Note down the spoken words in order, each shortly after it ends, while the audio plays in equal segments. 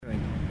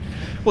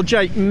Well,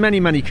 Jake,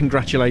 many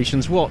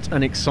congratulations. What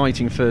an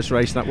exciting first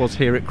race that was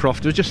here at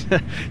Croft. I was just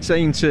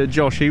saying to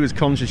Josh, he was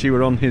conscious you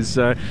were on his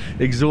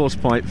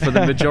exhaust pipe for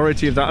the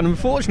majority of that, and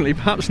unfortunately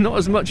perhaps not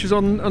as much as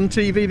on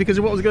TV because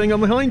of what was going on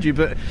behind you,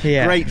 but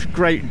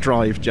great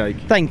drive, Jake.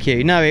 Thank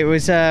you. No, it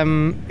was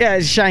it's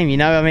a shame, you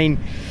know. I mean,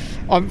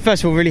 I'm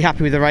first of all really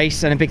happy with the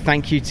race, and a big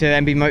thank you to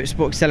MB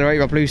Motorsport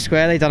Accelerator or Blue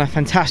Square. They've done a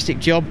fantastic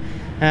job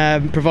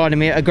providing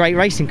me a great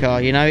racing car.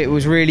 You know, it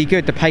was really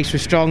good. The pace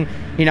was strong.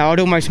 You know,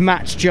 I'd almost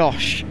match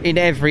Josh in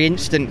every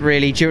instant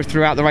really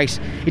throughout the race.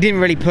 He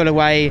didn't really pull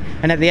away,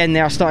 and at the end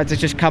there I started to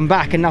just come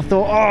back, and I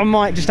thought, I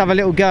might just have a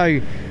little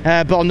go,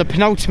 but on the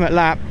penultimate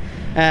lap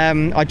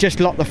I just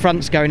locked the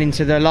fronts going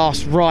into the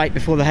last right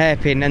before the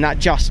hairpin, and that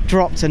just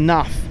dropped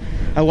enough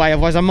away,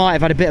 otherwise I might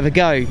have had a bit of a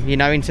go, you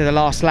know, into the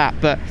last lap.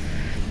 But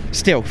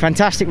still,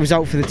 fantastic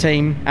result for the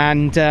team,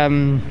 and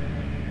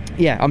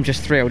I'm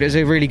just thrilled. It was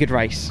a really good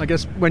race. I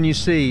guess when you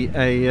see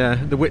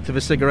the width of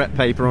a cigarette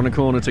paper on a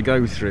corner to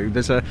go through,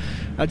 there's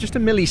just a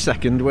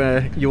millisecond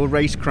where your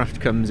racecraft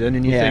comes in,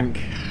 and you think,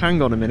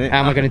 hang on a minute,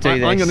 how am I going to do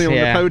this? I'm going to be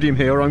on the podium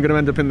here, or I'm going to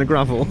end up in the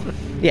gravel.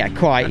 Yeah,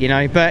 quite, you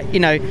know. But,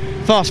 you know,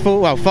 fast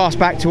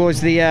back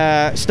towards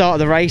the start of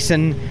the race,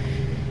 and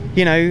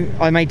you know,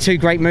 I made two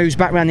great moves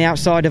back around the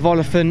outside of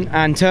Oliphant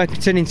and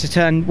Turkington into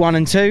turn 1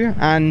 and 2,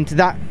 and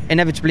that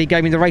inevitably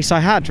gave me the race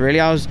I had, really.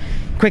 I was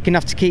quick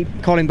enough to keep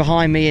Colin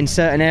behind me in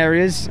certain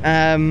areas,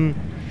 and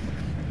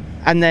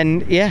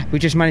then we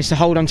just managed to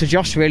hold on to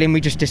Josh, really, and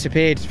we just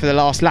disappeared for the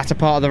latter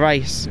part of the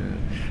race.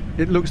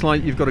 It looks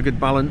like you've got a good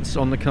balance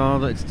on the car.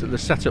 The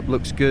setup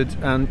looks good,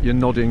 and you're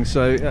nodding.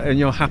 And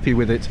you're happy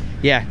with it.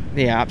 Yeah,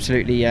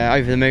 absolutely.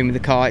 Over the moon with the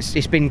car.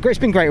 It's been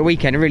great a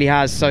weekend. It really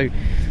has. So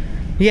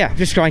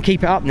just try and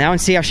keep it up now and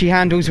see how she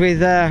handles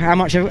with how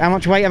much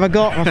weight have I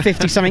got?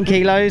 50 something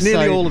kilos.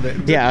 Nearly all of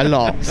it. Yeah, a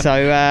lot.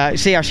 So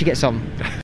see how she gets on.